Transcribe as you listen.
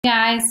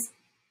Guys,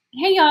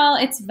 hey y'all,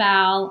 it's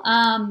Val.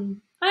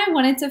 I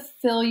wanted to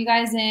fill you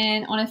guys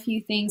in on a few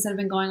things that have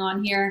been going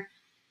on here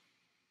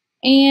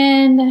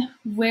and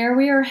where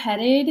we are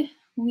headed.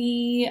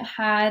 We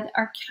had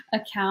our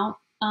account,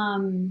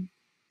 our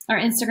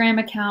Instagram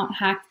account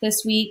hacked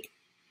this week,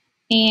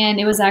 and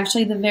it was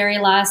actually the very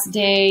last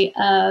day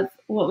of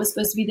what was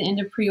supposed to be the end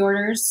of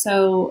pre-orders.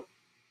 So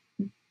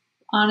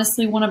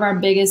honestly, one of our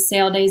biggest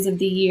sale days of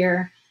the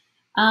year.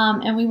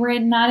 And we were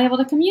not able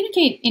to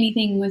communicate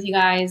anything with you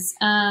guys.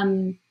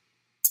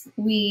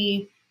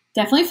 We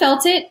definitely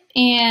felt it,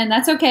 and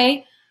that's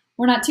okay.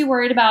 We're not too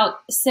worried about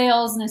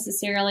sales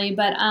necessarily,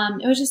 but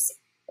it was just,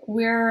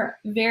 we're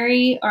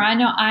very, or I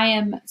know I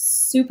am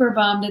super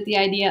bummed at the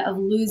idea of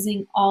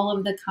losing all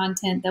of the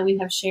content that we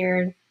have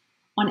shared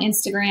on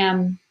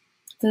Instagram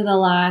for the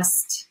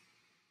last,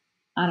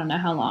 I don't know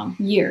how long,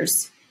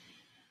 years,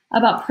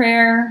 about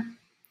prayer,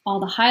 all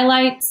the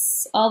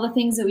highlights, all the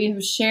things that we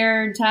have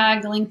shared,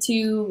 tagged, linked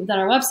to that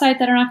our website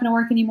that are not going to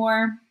work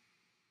anymore.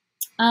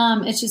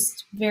 It's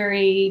just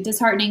very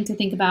disheartening to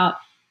think about.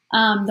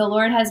 The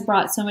Lord has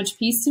brought so much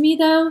peace to me,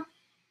 though,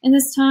 in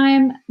this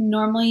time.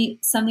 Normally,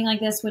 something like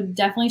this would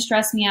definitely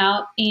stress me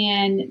out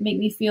and make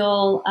me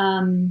feel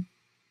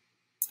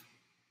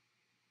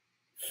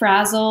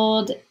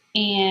frazzled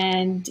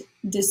and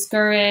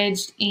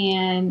discouraged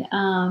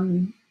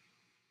and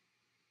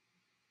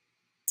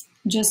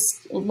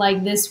just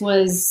like this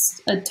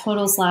was a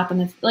total slap in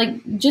the,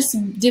 like, just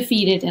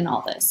defeated in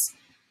all this.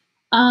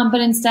 But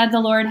instead, the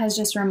Lord has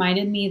just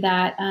reminded me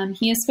that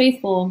He is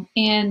faithful.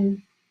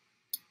 And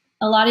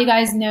a lot of you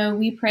guys know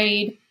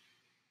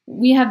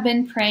we have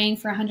been praying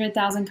for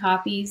 100,000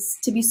 copies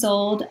to be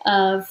sold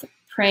of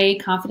Pray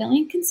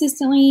Confidently and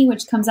Consistently,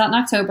 which comes out in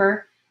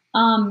October.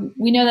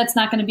 We know that's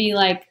not going to be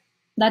like,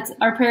 that's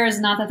our prayer is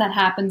not that that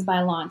happens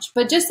by launch,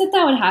 but just that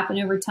that would happen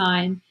over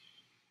time.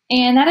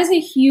 And that is a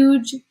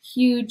huge,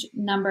 huge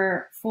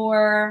number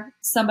for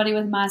somebody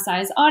with my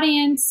size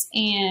audience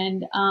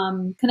and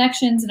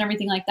connections and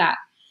everything like that.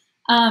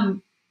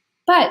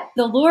 But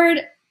the Lord,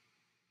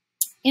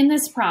 in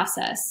this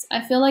process,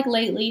 I feel like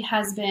lately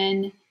has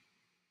been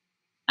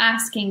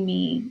asking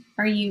me,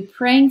 are you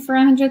praying for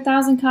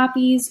 100,000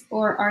 copies,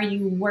 or are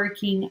you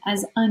working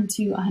as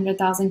unto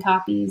 100,000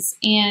 copies?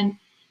 And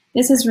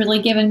this has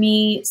really given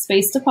me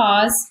space to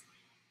pause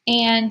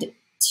and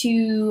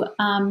to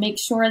make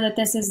sure that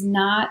this is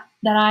not,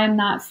 that I'm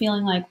not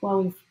feeling like,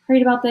 well, we've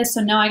prayed about this, so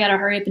now I got to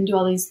hurry up and do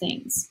all these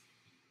things.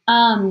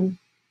 And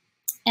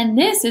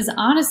this is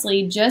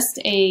honestly just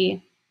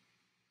a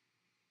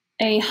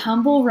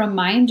humble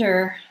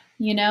reminder.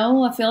 You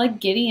know, I feel like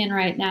Gideon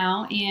right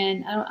now,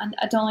 and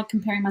I don't like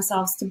comparing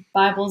myself to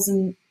Bibles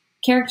and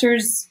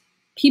characters,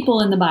 people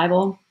in the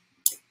Bible,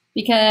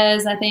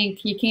 because I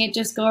think you can't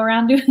just go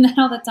around doing that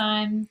all the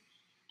time,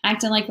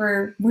 acting like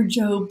we're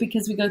Job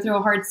because we go through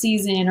a hard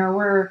season, or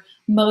we're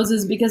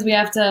Moses because we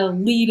have to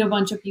lead a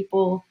bunch of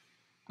people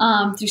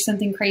through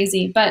something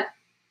crazy. But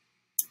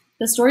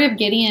the story of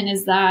Gideon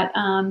is that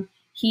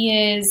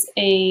he is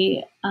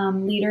a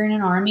leader in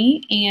an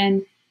army,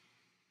 and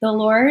the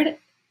Lord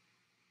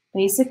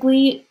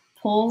basically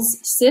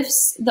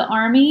sifts the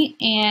army,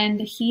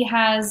 and he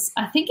has,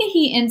 I think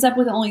he ends up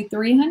with only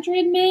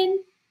 300 men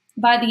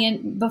by the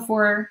end,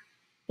 before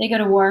they go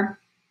to war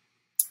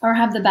or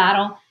have the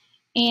battle.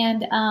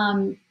 And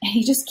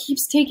he just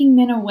keeps taking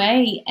men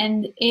away.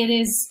 And it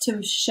is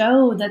to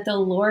show that the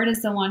Lord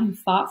is the one who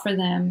fought for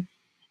them,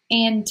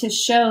 and to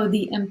show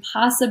the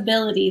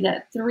impossibility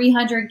that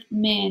 300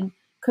 men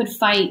could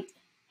fight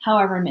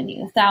however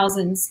many, the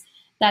thousands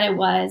that it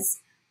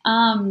was.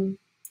 So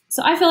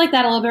I feel like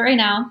that a little bit right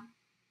now.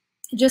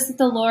 Just that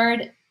the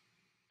Lord,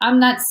 I'm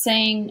not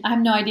saying, I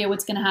have no idea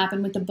what's going to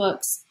happen with the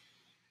books,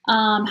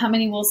 how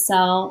many will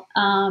sell.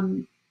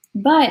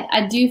 But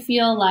I do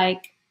feel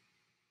like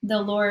the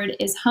Lord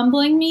is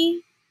humbling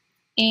me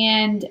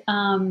and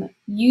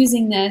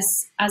using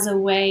this as a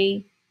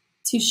way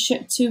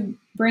to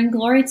bring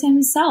glory to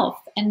Himself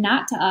and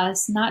not to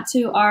us, not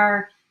to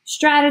our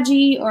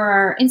strategy or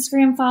our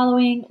Instagram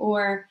following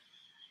or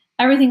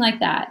everything like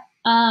that.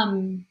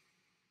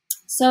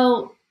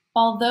 So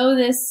although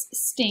this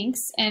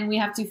stinks and we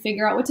have to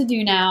figure out what to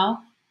do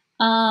now,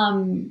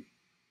 I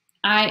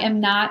have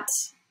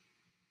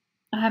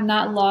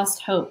not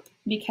lost hope,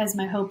 because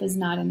my hope is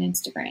not in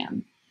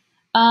Instagram.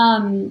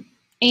 And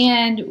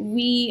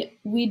we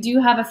do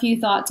have a few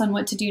thoughts on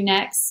what to do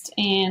next,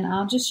 and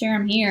I'll just share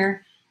them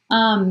here.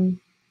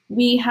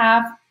 We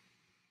have,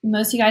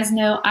 most of you guys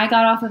know, I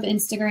got off of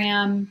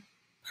Instagram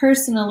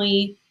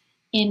personally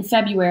in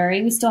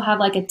February. We still have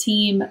like a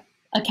team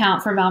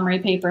account for Val Marie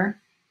Paper.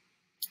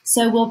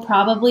 So we'll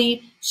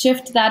probably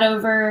shift that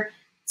over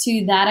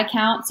to that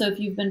account. So if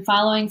you've been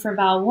following for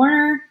Val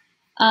Warner,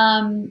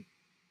 and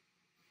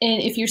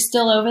if you're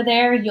still over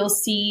there, you'll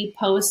see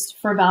posts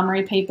for Val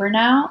Marie Paper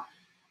now.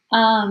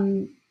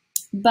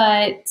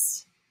 But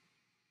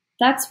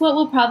that's what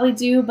we'll probably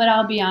do. But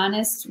I'll be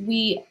honest,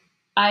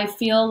 I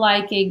feel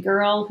like a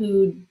girl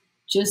who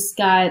just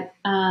got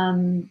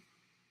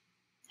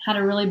had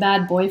a really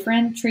bad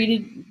boyfriend,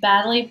 treated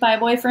badly by a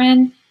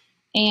boyfriend,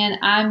 and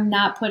I'm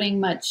not putting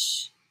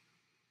much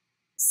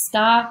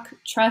stock,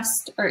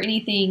 trust, or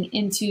anything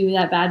into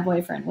that bad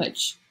boyfriend,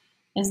 which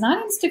is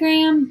not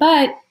Instagram,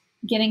 but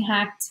getting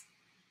hacked.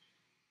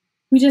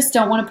 We just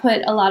don't want to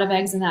put a lot of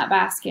eggs in that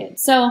basket.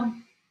 So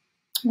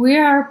we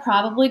are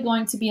probably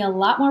going to be a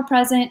lot more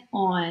present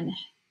on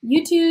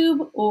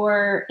YouTube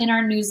or in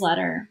our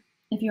newsletter.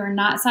 If you are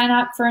not signed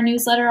up for a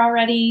newsletter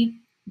already,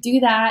 do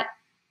that.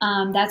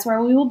 That's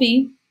where we will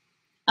be.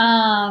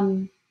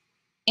 And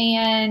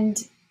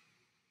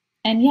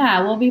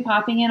yeah, we'll be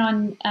popping in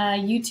on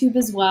YouTube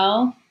as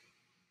well.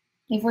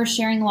 If we're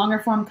sharing longer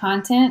form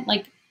content,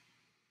 like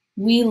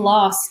we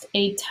lost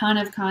a ton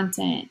of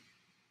content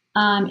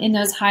in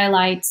those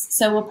highlights.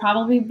 So we'll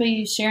probably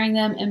be sharing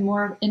them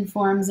in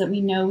forms that we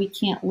know we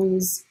can't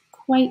lose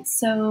quite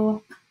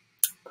so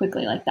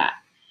quickly like that.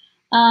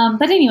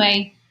 But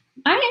anyway,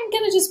 I am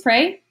going to just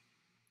pray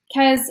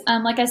because,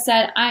 like I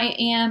said,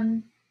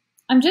 I'm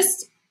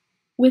just,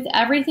 with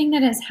everything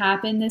that has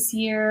happened this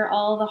year,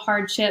 all the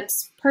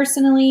hardships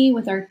personally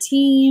with our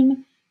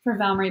team for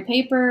Valmarie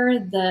Paper,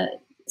 the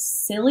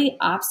silly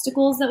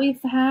obstacles that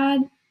we've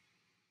had,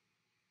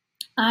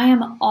 I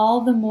am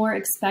all the more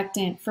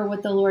expectant for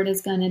what the Lord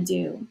is going to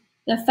do.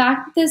 The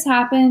fact that this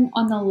happened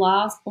on the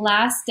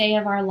last day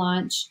of our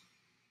launch,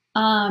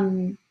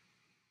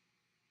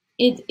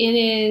 it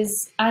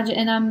is,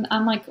 and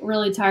I'm like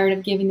really tired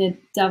of giving the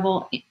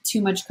devil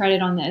too much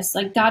credit on this.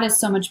 Like God is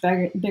so much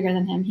bigger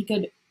than him.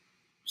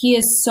 He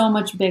is so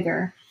much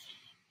bigger.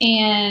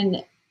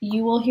 And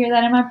you will hear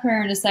that in my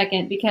prayer in a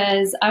second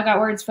because I've got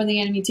words for the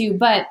enemy too.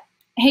 But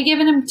hey,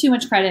 giving him too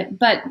much credit.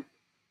 But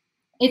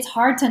it's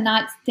hard to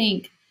not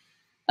think,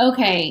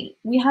 okay,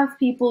 we have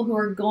people who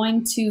are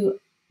going to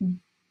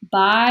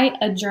buy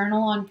a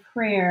journal on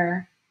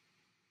prayer,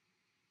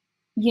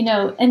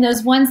 and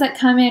those ones that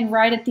come in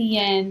right at the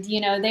end,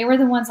 they were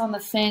the ones on the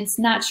fence,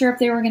 not sure if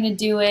they were going to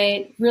do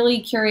it,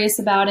 really curious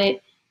about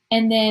it.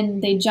 And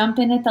then they jump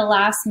in at the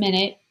last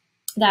minute,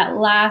 that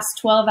last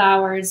 12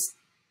 hours.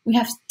 We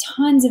have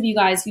tons of you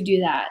guys who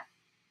do that.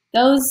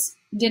 Those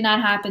did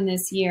not happen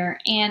this year.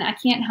 And I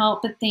can't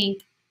help but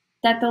think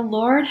that the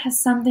Lord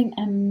has something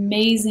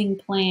amazing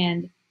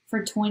planned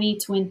for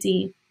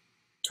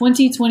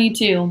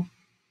 2022.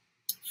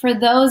 For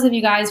those of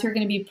you guys who are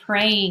going to be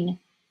praying,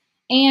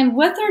 and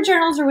with our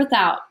journals or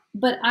without,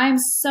 but I'm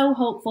so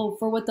hopeful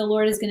for what the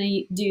Lord is going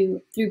to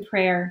do through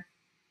prayer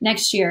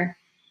next year.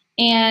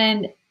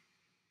 And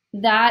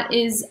that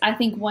is, I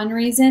think, one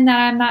reason that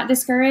I'm not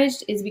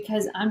discouraged is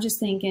because I'm just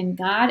thinking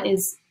God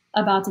is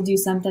about to do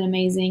something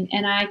amazing,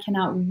 and I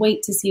cannot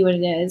wait to see what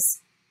it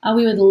is.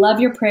 We would love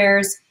your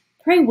prayers.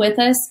 Pray with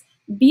us.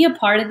 Be a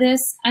part of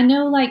this. I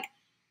know, like,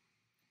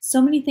 so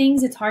many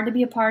things it's hard to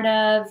be a part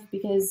of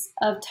because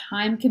of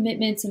time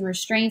commitments and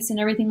restraints and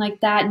everything like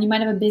that, and you might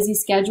have a busy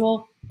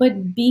schedule,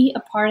 but be a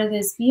part of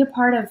this. Be a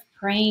part of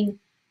praying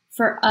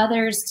for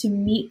others to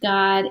meet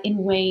God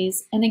in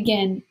ways. And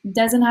again, it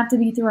doesn't have to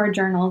be through our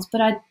journals,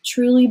 but I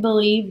truly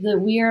believe that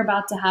we are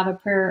about to have a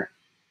prayer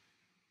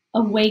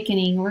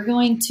awakening. We're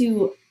going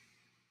to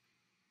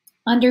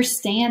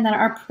understand that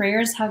our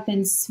prayers have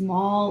been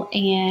small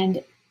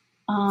and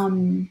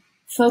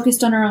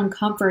focused on our own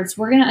comforts.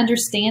 We're going to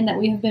understand that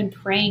we have been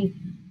praying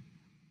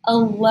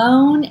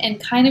alone and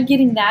kind of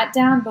getting that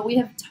down, but we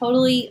have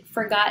totally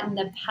forgotten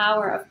the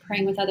power of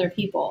praying with other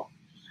people.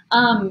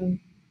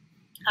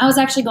 I was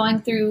actually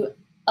going through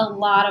a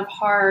lot of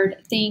hard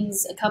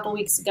things a couple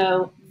weeks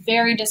ago,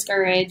 very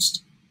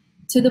discouraged,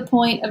 to the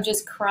point of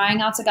just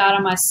crying out to God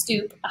on my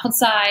stoop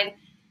outside,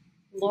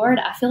 Lord,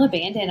 I feel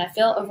abandoned. I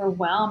feel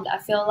overwhelmed. I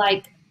feel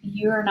like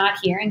you're not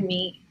hearing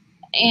me.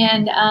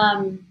 And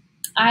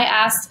I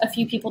asked a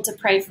few people to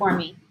pray for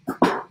me.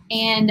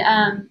 And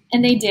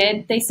they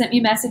did. They sent me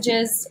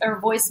messages or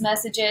voice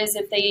messages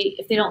if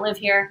they don't live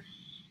here.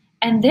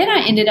 And then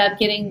I ended up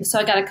so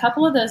I got a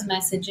couple of those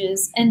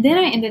messages, and then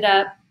I ended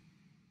up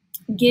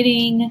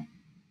getting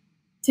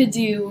to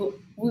do,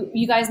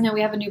 you guys know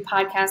we have a new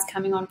podcast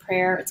coming on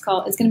prayer. It's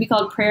going to be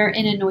called Prayer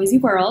in a Noisy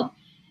World.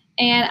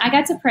 And I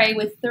got to pray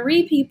with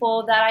 3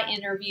 people that I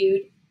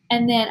interviewed.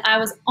 And then I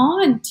was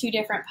on 2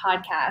 different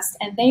podcasts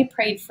and they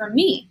prayed for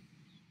me.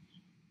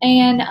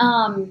 And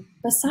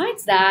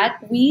besides that,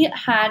 we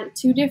had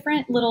 2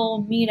 different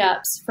little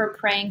meetups for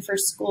praying for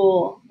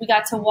school. We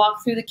got to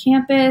walk through the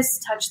campus,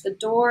 touch the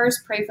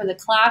doors, pray for the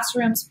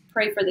classrooms,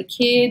 pray for the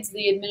kids,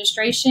 the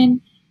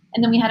administration.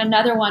 And then we had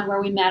another one where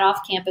we met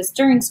off campus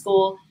during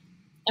school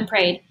and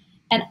prayed.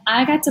 And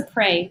I got to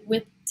pray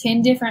with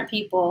 10 different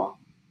people,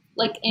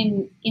 like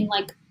in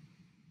like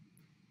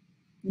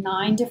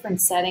 9 different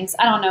settings.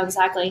 I don't know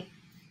exactly.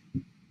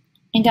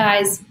 And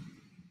guys,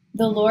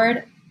 the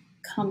Lord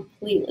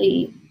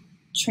completely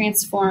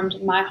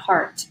transformed my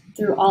heart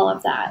through all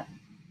of that.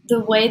 The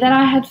way that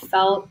I had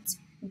felt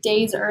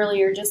days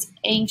earlier, just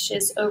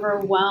anxious,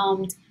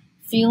 overwhelmed,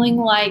 feeling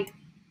like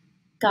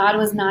God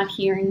was not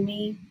hearing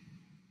me,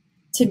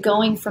 to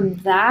going from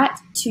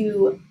that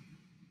to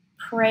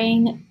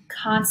praying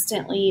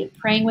constantly,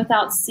 praying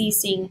without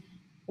ceasing,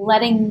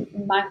 letting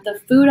the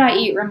food I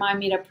eat remind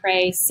me to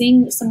pray,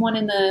 seeing someone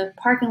in the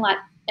parking lot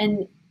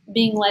and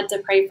being led to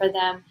pray for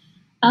them.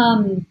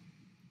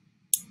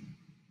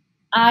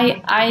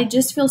 I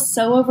just feel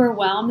so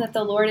overwhelmed that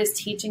the Lord is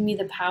teaching me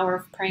the power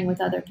of praying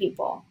with other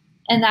people.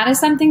 And that is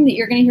something that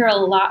you're going to hear a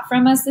lot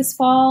from us this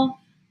fall.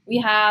 We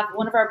have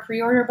one of our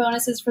pre-order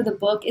bonuses for the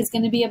book is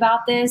going to be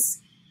about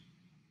this.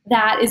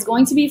 That is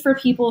going to be for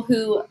people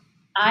who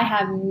I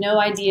have no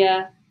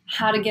idea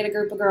how to get a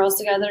group of girls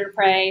together to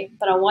pray,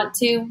 but I want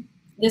to.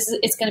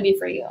 It's going to be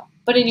for you.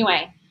 But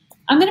anyway,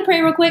 I'm going to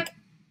pray real quick,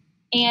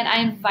 and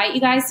I invite you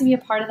guys to be a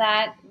part of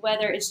that,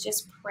 whether it's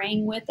just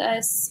praying with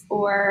us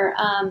or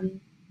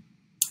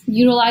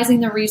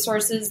utilizing the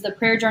resources, the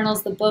prayer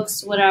journals, the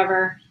books,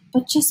 whatever,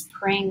 but just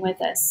praying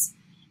with us.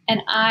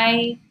 And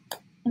I'm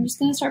just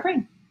going to start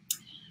praying.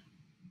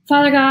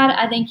 Father God,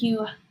 I thank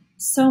you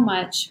so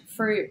much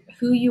for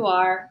who you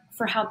are,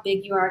 for how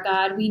big you are,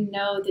 God. We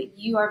know that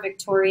you are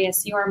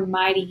victorious, you are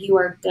mighty, you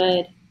are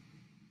good.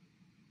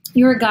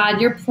 You are God.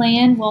 Your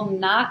plan will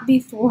not be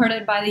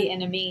thwarted by the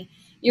enemy.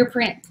 Your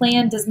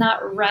plan does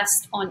not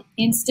rest on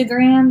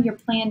Instagram. Your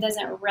plan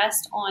doesn't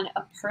rest on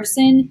a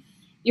person.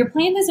 Your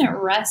plan doesn't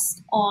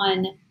rest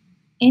on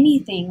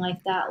anything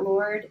like that,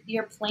 Lord.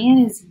 Your plan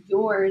is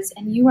yours,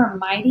 and you are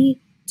mighty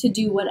to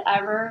do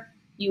whatever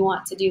you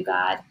want to do,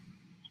 God.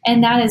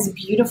 And that is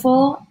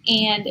beautiful,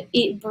 and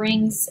it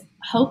brings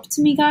hope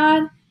to me,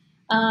 God.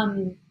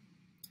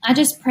 I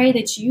just pray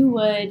that you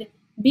would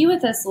be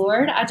with us,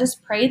 Lord. I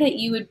just pray that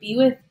you would be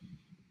with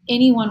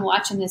anyone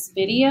watching this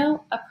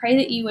video. I pray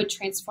that you would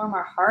transform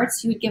our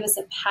hearts. You would give us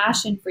a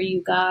passion for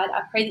you, God.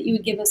 I pray that you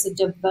would give us a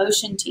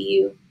devotion to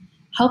you.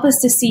 Help us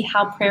to see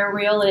how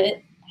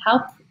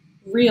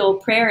real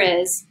prayer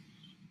is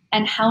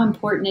and how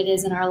important it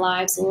is in our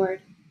lives,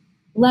 Lord.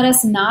 Let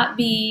us not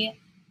be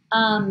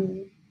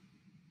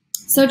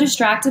so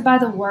distracted by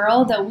the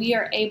world that we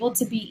are able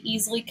to be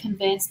easily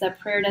convinced that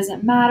prayer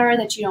doesn't matter,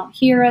 that you don't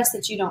hear us,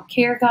 that you don't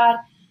care, God.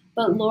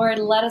 But Lord,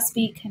 let us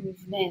be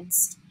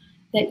convinced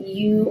that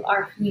you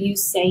are who you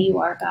say you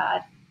are,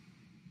 God.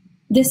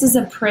 This is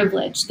a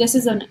privilege. This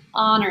is an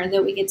honor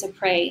that we get to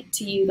pray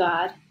to you,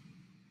 God.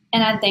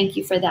 And I thank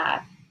you for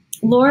that.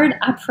 Lord,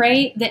 I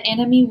pray the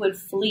enemy would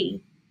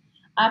flee.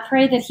 I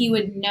pray that he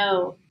would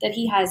know that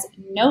he has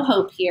no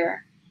hope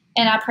here.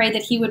 And I pray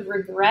that he would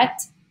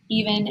regret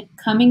even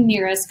coming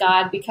near us,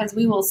 God, because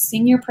we will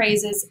sing your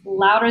praises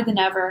louder than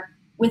ever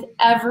with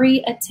every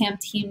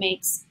attempt he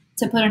makes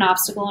to put an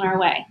obstacle in our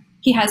way.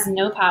 He has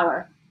no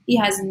power. He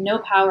has no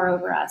power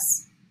over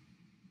us.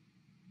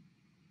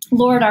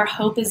 Lord, our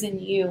hope is in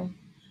you.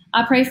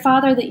 I pray,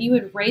 Father, that you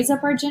would raise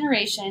up our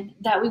generation,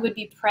 that we would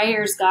be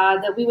prayers,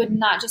 God, that we would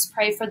not just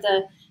pray for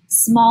the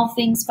small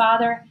things,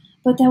 Father,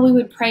 but that we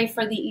would pray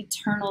for the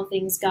eternal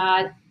things,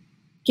 God.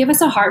 Give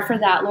us a heart for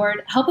that,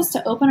 Lord. Help us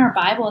to open our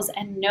Bibles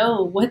and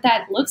know what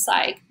that looks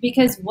like,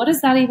 because what does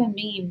that even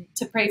mean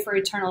to pray for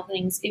eternal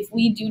things if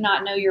we do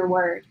not know your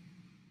word?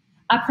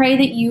 I pray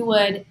that you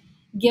would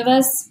give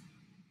us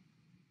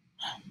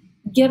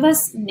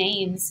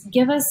names,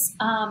 give us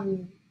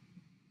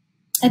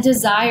a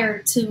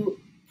desire to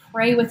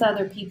pray with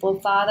other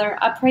people, Father.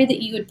 I pray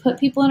that you would put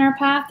people in our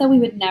path that we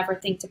would never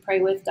think to pray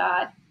with,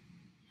 God.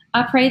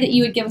 I pray that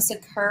you would give us a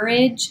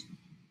courage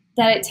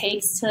that it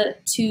takes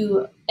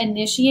to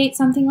initiate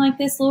something like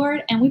this,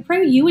 Lord. And we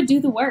pray you would do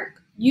the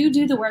work. You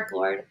do the work,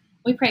 Lord.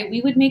 We pray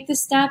we would make the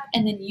step,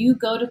 and then you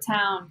go to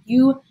town.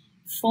 You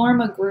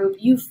form a group.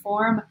 You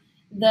form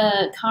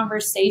the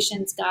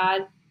conversations,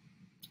 God.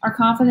 Our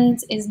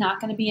confidence is not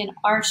going to be in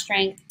our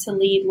strength to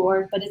lead,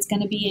 Lord, but it's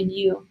going to be in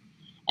you.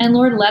 And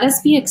Lord, let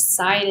us be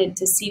excited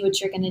to see what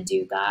you're going to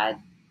do, God.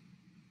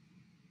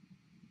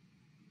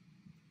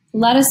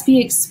 Let us be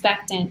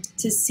expectant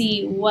to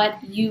see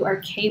what you are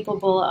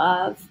capable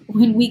of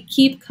when we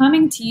keep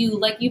coming to you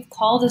like you've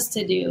called us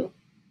to do.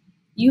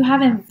 You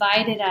have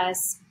invited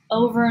us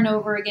over and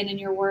over again in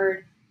your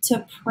word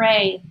to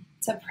pray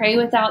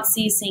without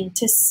ceasing,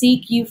 to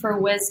seek you for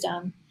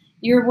wisdom.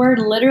 Your word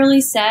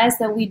literally says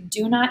that we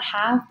do not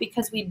have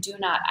because we do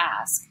not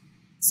ask.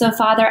 So,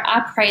 Father,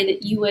 I pray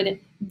that you would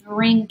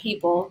bring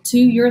people to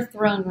your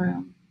throne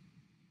room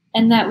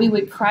and that we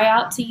would cry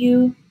out to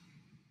you,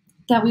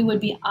 that we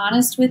would be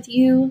honest with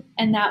you,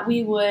 and that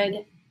we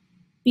would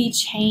be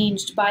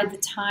changed by the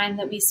time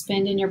that we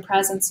spend in your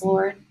presence,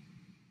 Lord.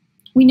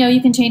 We know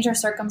you can change our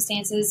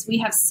circumstances. We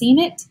have seen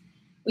it.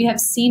 We have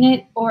seen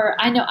it, or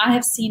I know I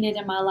have seen it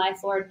in my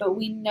life, Lord, but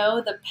we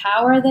know the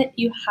power that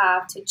you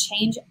have to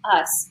change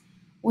us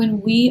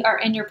when we are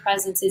in your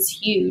presence is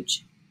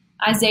huge.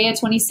 Isaiah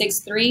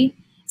 26:3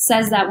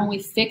 says that when we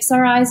fix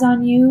our eyes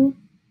on you,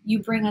 you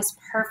bring us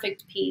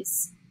perfect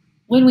peace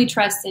when we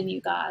trust in you,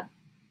 God.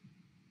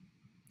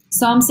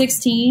 Psalm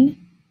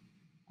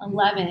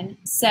 16:11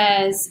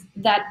 says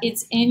that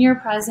it's in your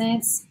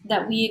presence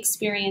that we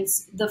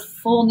experience the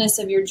fullness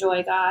of your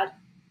joy, God.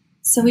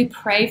 So we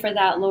pray for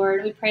that,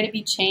 Lord. We pray to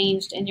be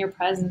changed in your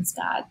presence,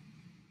 God.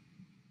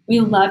 We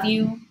love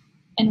you,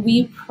 and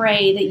we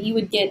pray that you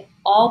would get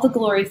all the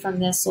glory from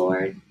this,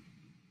 Lord.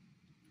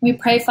 We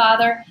pray,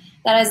 Father,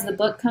 that as the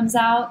book comes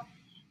out,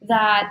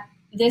 that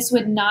this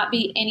would not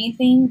be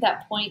anything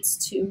that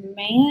points to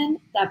man,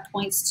 that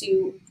points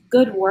to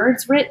good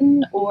words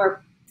written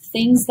or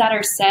things that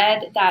are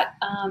said that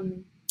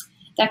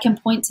can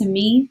point to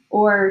me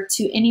or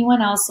to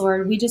anyone else,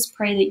 Lord. We just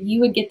pray that you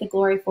would get the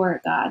glory for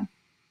it, God.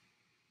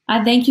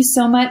 I thank you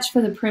so much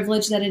for the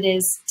privilege that it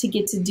is to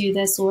get to do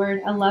this,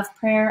 Lord. I love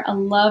prayer. I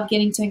love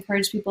getting to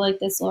encourage people like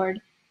this,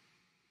 Lord.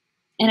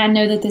 And I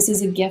know that this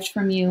is a gift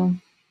from you.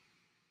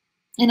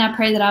 And I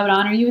pray that I would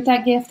honor you with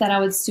that gift, that I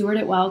would steward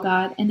it well,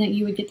 God, and that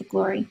you would get the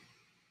glory.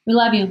 We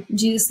love you. In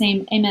Jesus'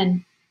 name,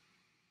 amen.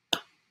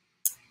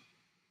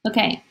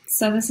 Okay,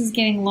 so this is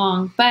getting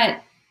long,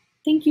 but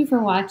thank you for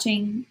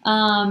watching.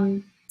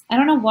 I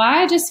don't know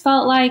why I just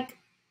felt like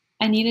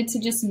I needed to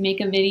just make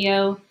a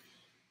video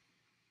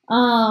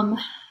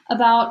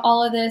about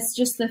all of this,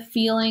 just the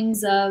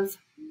feelings of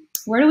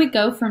where do we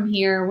go from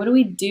here? What do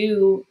we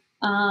do?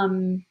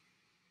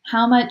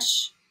 How much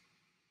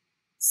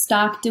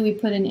stock do we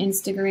put in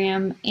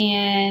Instagram?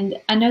 And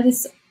I know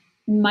this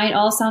might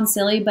all sound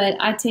silly, but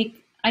I take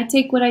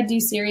what I do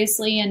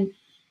seriously, and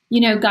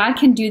God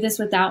can do this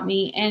without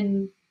me,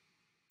 and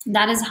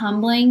that is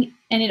humbling.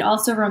 And it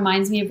also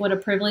reminds me of what a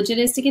privilege it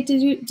is to get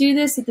to do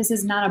this, that this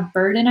is not a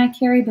burden I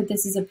carry, but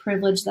this is a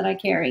privilege that I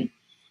carry.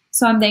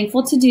 So I'm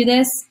thankful to do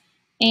this.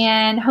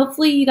 And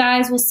hopefully you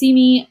guys will see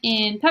me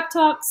in Pep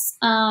Talks,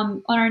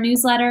 on our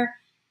newsletter,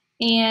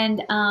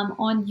 and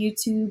on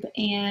YouTube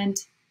and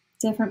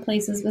different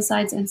places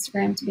besides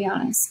Instagram, to be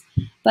honest.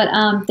 But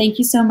thank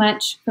you so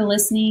much for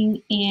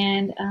listening,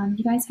 and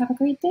you guys have a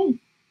great day.